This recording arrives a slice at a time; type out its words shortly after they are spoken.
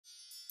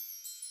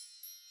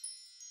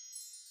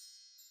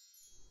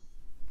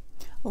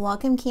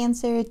Welcome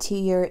Cancer to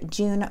your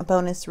June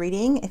bonus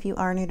reading. If you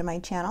are new to my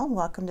channel,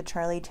 welcome to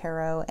Charlie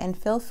Tarot and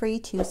feel free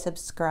to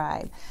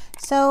subscribe.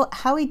 So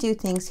how we do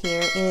things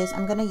here is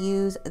I'm going to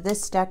use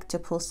this deck to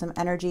pull some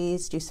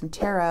energies, do some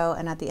tarot,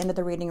 and at the end of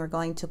the reading we're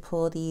going to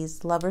pull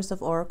these Lovers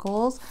of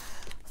Oracles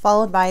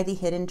followed by the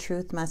hidden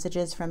truth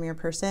messages from your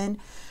person.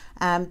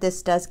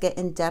 This does get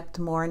in depth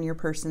more in your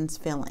person's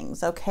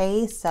feelings.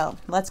 Okay, so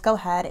let's go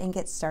ahead and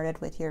get started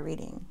with your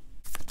reading.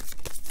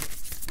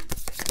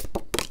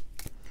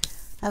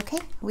 Okay,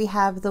 we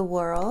have the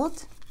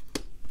World,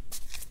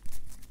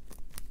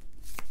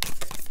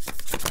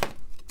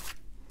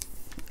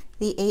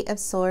 the Eight of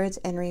Swords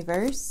in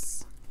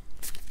reverse,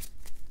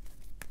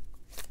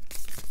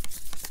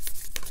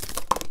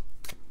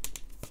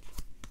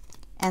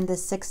 and the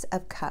Six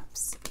of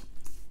Cups.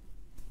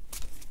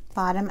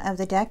 Bottom of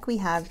the deck, we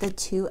have the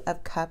Two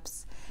of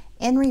Cups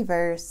in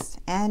reverse,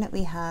 and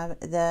we have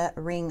the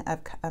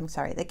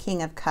the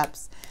King of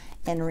Cups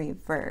in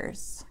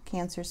reverse.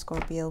 Cancer,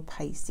 Scorpio,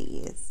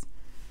 Pisces.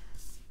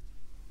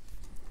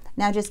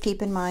 Now just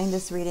keep in mind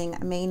this reading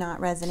may not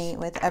resonate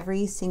with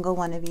every single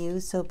one of you,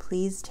 so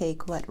please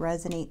take what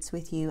resonates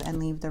with you and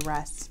leave the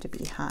rest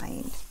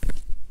behind.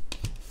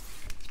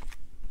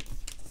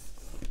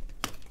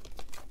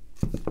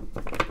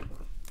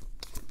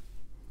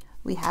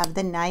 We have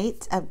the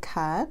Knight of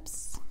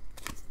Cups,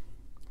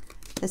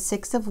 the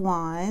Six of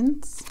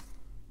Wands,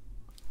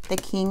 the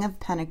King of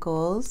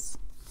Pentacles,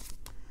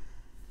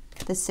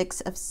 the Six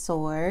of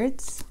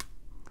Swords,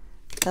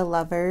 the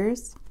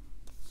Lovers,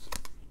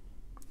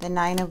 the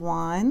Nine of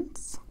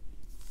Wands,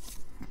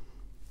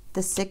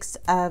 the Six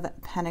of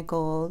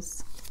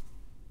Pentacles,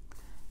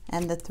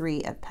 and the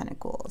Three of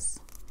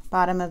Pentacles.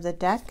 Bottom of the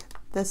deck,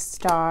 the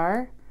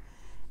Star,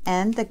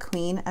 and the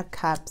Queen of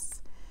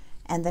Cups,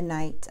 and the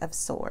Knight of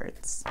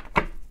Swords.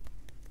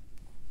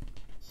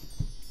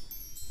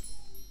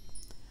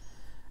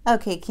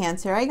 Okay,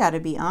 Cancer, I gotta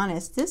be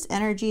honest, this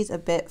energy is a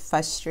bit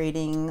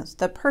frustrating.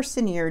 The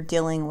person you're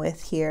dealing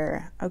with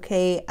here,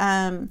 okay?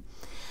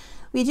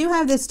 We do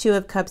have this Two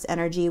of Cups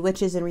energy,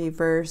 which is in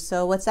reverse.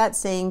 So what's that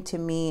saying to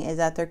me is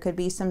that there could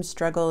be some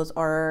struggles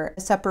or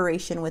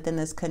separation within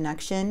this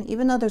connection,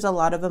 even though there's a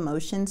lot of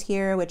emotions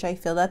here, which I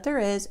feel that there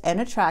is, and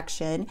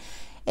attraction.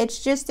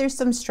 It's just there's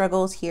some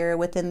struggles here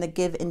within the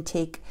give and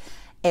take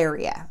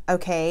area.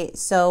 Okay,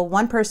 so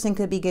one person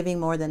could be giving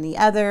more than the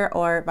other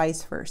or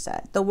vice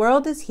versa. The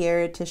World is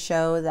here to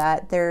show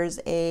that there's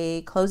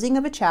a closing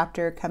of a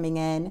chapter coming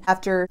in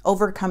after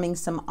overcoming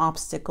some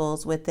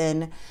obstacles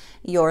within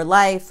your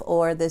life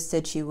or the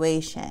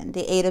situation.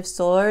 The Eight of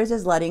Swords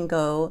is letting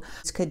go.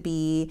 This could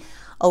be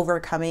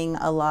overcoming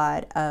a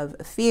lot of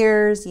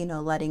fears, you know,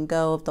 letting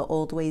go of the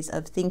old ways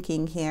of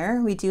thinking here.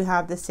 We do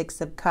have the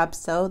Six of Cups,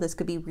 so this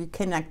could be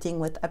reconnecting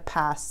with a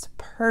past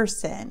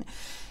person.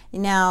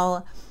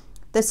 Now,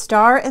 the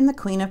Star and the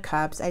Queen of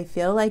Cups, I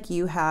feel like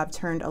you have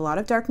turned a lot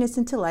of darkness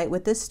into light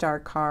with this Star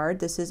card.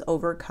 This is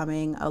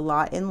overcoming a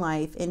lot in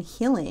life and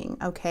healing,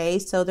 okay?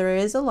 So there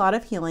is a lot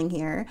of healing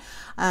here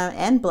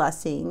and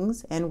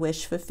blessings and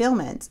wish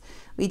fulfillment.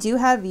 We do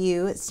have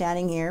you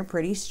standing here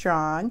pretty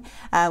strong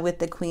with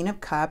the Queen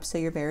of Cups, so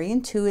you're very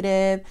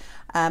intuitive.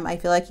 I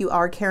feel like you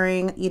are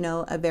carrying, you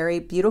know, a very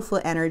beautiful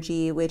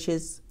energy, which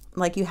is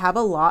like you have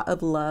a lot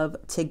of love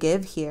to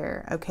give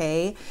here,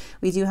 okay?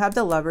 We do have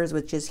the Lovers,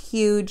 which is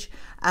huge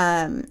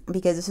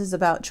because this is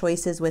about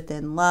choices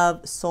within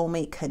love,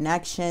 soulmate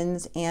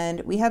connections,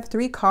 and we have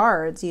three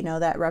cards, you know,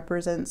 that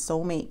represent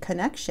soulmate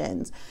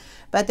connections.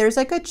 But there's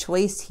like a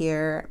choice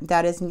here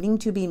that is needing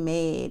to be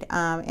made.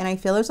 And I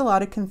feel there's a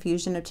lot of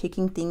confusion of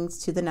taking things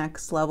to the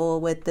next level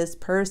with this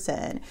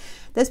person.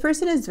 This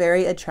person is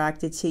very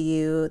attracted to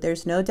you.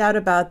 There's no doubt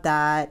about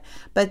that.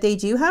 But they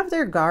do have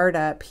their guard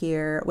up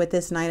here with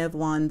this Nine of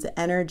Wands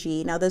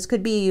energy. Now, this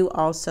could be you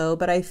also,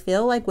 but I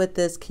feel like with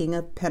this King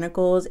of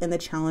Pentacles in the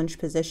challenge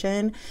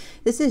position,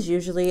 this is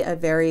usually a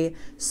very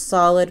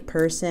solid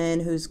person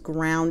who's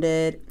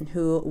grounded,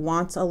 who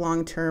wants a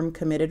long-term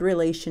committed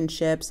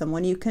relationship,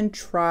 someone you can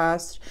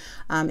trust,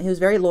 who's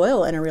very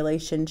loyal in a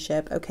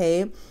relationship,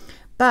 okay?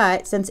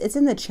 But since it's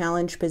in the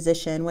challenge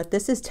position, what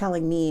this is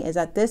telling me is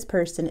that this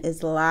person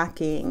is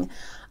lacking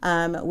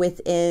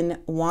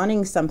within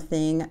wanting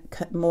something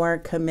more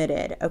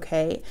committed,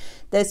 okay?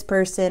 This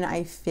person,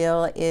 I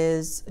feel,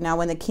 is, now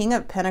when the King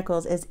of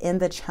Pentacles is in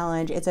the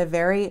challenge, it's a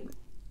very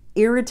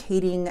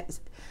irritating,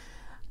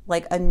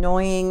 like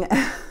annoying,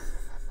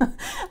 I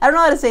don't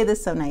know how to say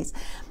this so nice.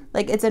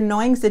 Like it's an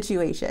annoying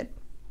situation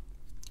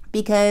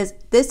because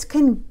this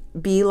can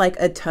be like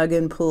a tug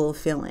and pull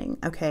feeling,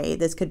 okay?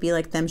 This could be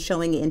like them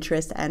showing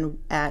interest and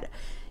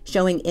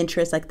showing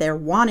interest, like they're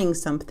wanting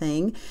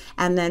something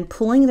and then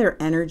pulling their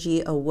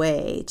energy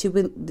away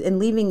and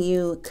leaving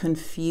you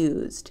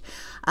confused,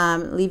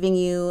 leaving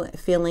you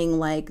feeling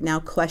like now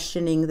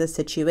questioning the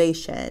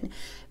situation.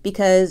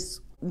 Because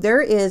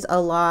there is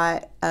a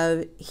lot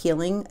of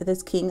healing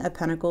this King of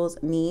Pentacles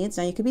needs.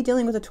 Now, you could be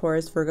dealing with a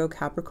Taurus, Virgo,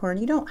 Capricorn.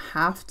 You don't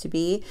have to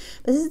be.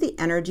 This is the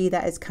energy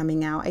that is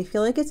coming out. I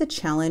feel like it's a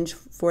challenge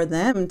for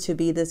them to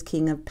be this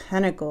King of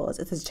Pentacles.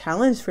 It's a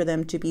challenge for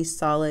them to be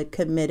solid,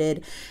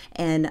 committed,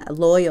 and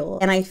loyal.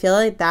 And I feel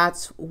like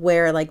that's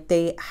where like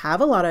they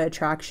have a lot of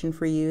attraction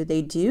for you.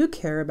 They do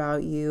care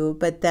about you,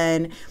 but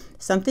then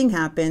something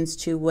happens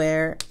to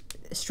where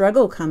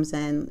struggle comes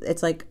in.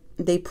 It's like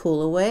they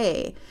pull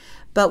away.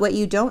 But what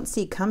you don't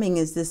see coming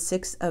is this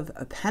Six of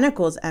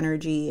Pentacles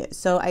energy.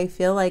 So I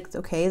feel like,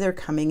 okay, they're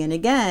coming in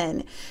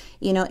again.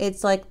 You know,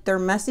 it's like they're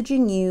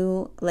messaging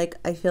you, like,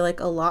 I feel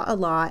like a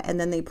lot, and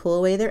then they pull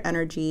away their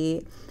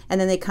energy, and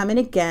then they come in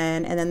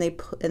again, and then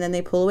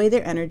they pull away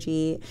their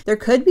energy. There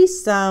could be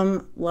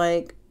some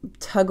like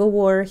tug of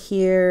war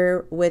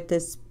here with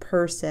this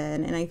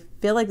person, and I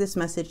feel like this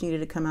message needed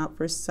to come out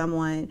for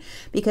someone,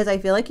 because I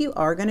feel like you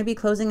are going to be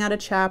closing out a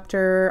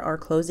chapter or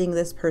closing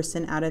this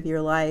person out of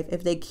your life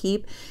if they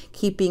keep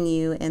keeping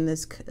you in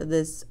this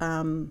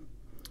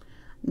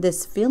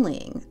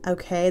feeling,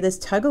 okay, this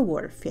tug of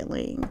war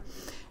feeling.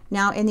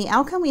 Now, in the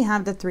outcome, we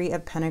have the Three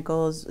of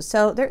Pentacles.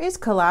 So there is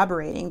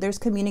collaborating, there's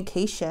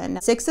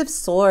communication. Six of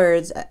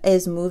Swords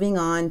is moving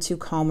on to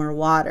calmer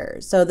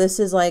waters. So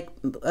this is like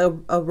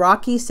a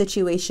rocky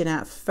situation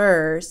at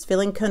first,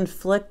 feeling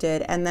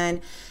conflicted, and then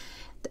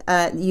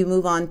you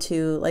move on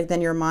to like,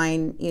 then your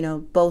mind, you know,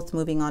 both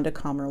moving on to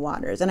calmer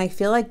waters. And I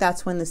feel like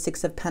that's when the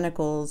Six of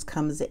Pentacles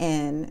comes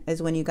in, is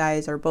when you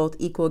guys are both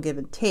equal give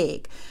and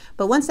take.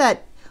 But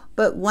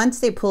once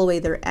they pull away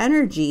their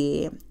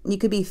energy, you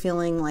could be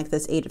feeling like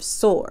this Eight of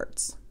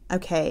Swords.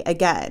 Okay,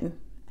 again,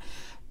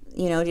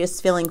 you know,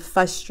 just feeling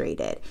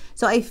frustrated.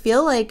 So I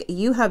feel like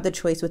you have the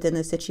choice within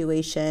the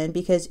situation,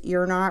 because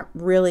you're not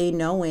really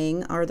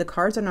knowing, or the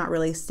cards are not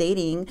really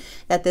stating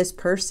that this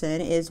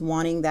person is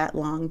wanting that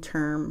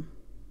long-term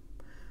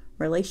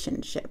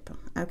relationship.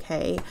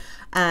 Okay,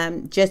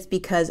 just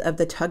because of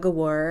the tug of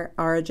war,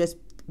 or just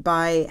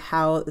by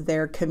how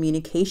their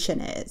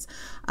communication is,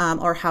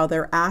 or how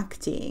they're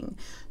acting.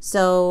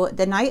 So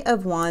the Knight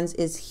of Wands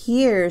is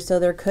here. So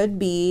there could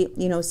be,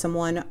 you know,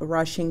 someone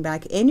rushing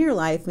back in your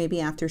life, maybe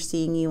after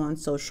seeing you on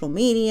social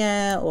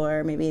media,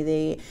 or maybe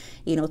they,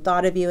 you know,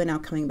 thought of you and now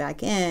coming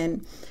back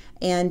in.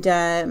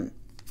 And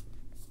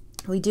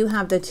we do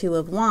have the Two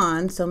of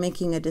Wands, so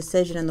making a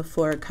decision in the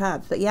Four of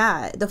Cups. But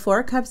yeah, the Four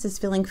of Cups is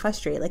feeling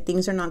frustrated, like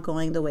things are not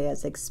going the way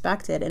as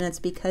expected. And it's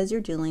because you're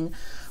dealing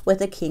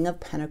with a King of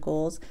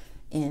Pentacles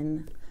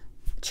in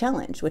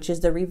challenge, which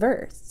is the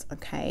reverse,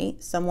 okay?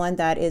 Someone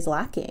that is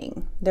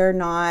lacking. They're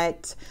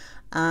not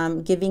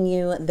giving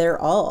you their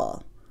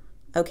all.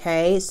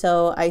 Okay,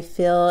 so I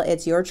feel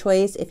it's your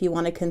choice if you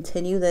want to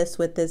continue this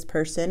with this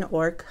person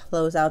or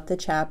close out the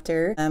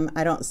chapter.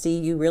 I don't see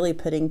you really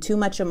putting too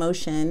much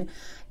emotion.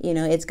 You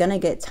know, it's going to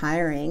get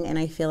tiring, and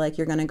I feel like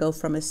you're going to go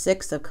from a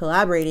 6 of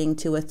collaborating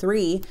to a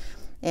 3,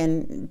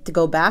 and to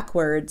go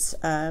backwards,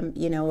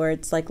 you know, where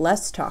it's like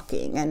less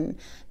talking, and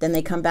then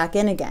they come back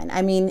in again.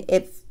 I mean,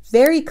 it's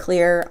very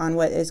clear on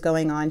what is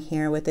going on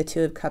here with the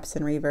Two of Cups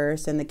in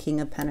reverse and the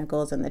King of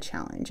Pentacles and the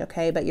challenge,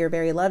 okay? But you're a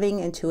very loving,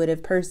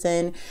 intuitive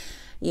person.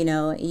 You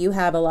know, you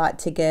have a lot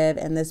to give,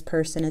 and this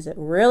person is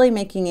really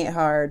making it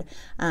hard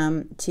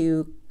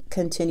to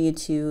continue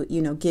to,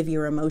 you know, give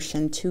your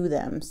emotion to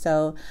them.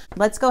 So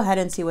let's go ahead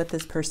and see what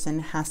this person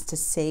has to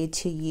say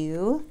to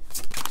you.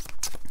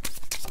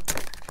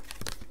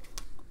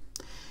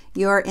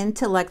 Your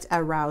intellect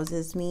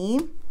arouses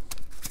me.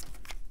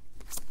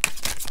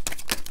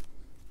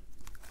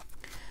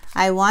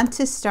 I want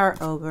to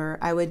start over.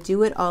 I would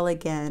do it all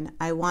again.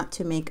 I want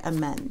to make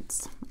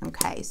amends.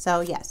 Okay,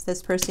 so yes,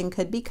 this person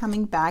could be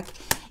coming back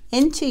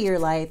into your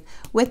life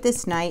with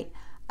this Knight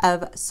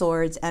of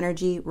Swords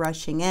energy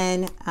rushing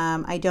in.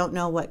 I don't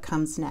know what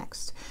comes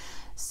next.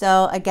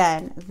 So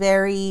again,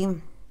 very,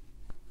 you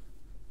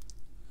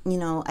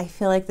know, I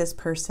feel like this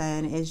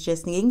person is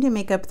just needing to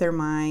make up their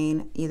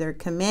mind, either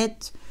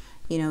commit,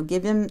 you know,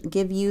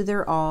 give you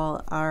their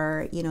all,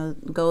 or, you know,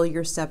 go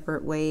your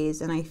separate ways.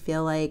 And I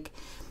feel like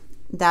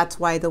that's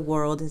why the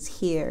World is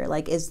here.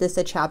 Like, is this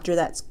a chapter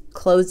that's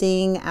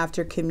closing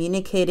after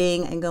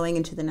communicating and going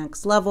into the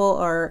next level,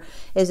 or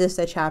is this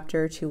a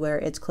chapter to where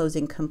it's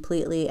closing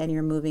completely and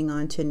you're moving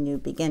on to new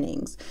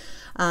beginnings?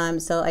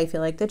 So I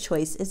feel like the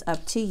choice is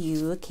up to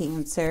you,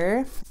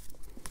 Cancer.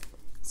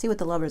 See what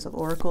the Lovers of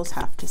Oracles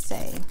have to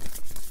say.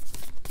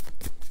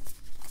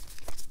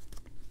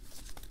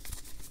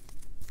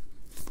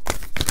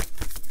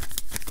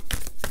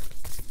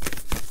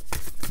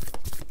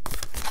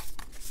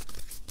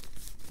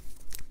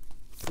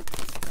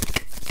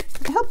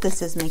 I hope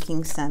this is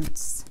making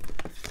sense.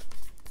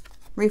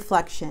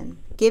 Reflection.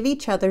 Give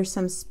each other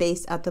some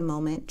space at the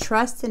moment.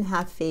 Trust and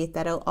have faith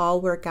that it'll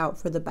all work out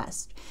for the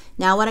best.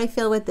 Now, what I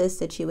feel with this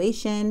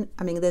situation,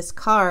 I mean, this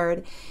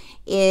card,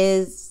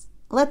 is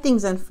let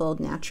things unfold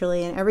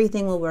naturally and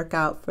everything will work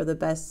out for the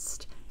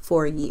best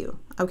for you.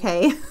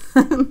 Okay?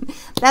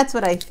 That's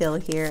what I feel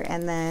here.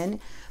 And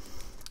then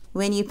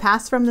When you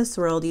pass from this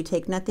world, you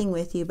take nothing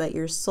with you but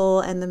your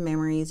soul and the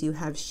memories you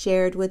have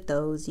shared with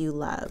those you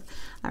love.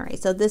 All right,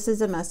 so this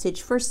is a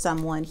message for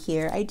someone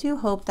here. I do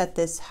hope that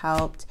this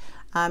helped.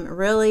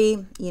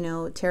 Really, you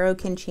know, tarot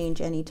can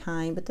change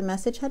anytime, but the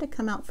message had to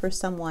come out for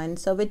someone.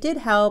 So if it did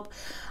help,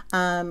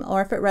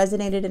 or if it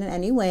resonated in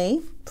any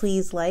way,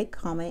 please like,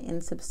 comment,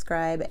 and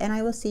subscribe. And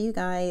I will see you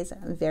guys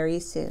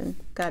very soon.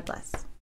 God bless.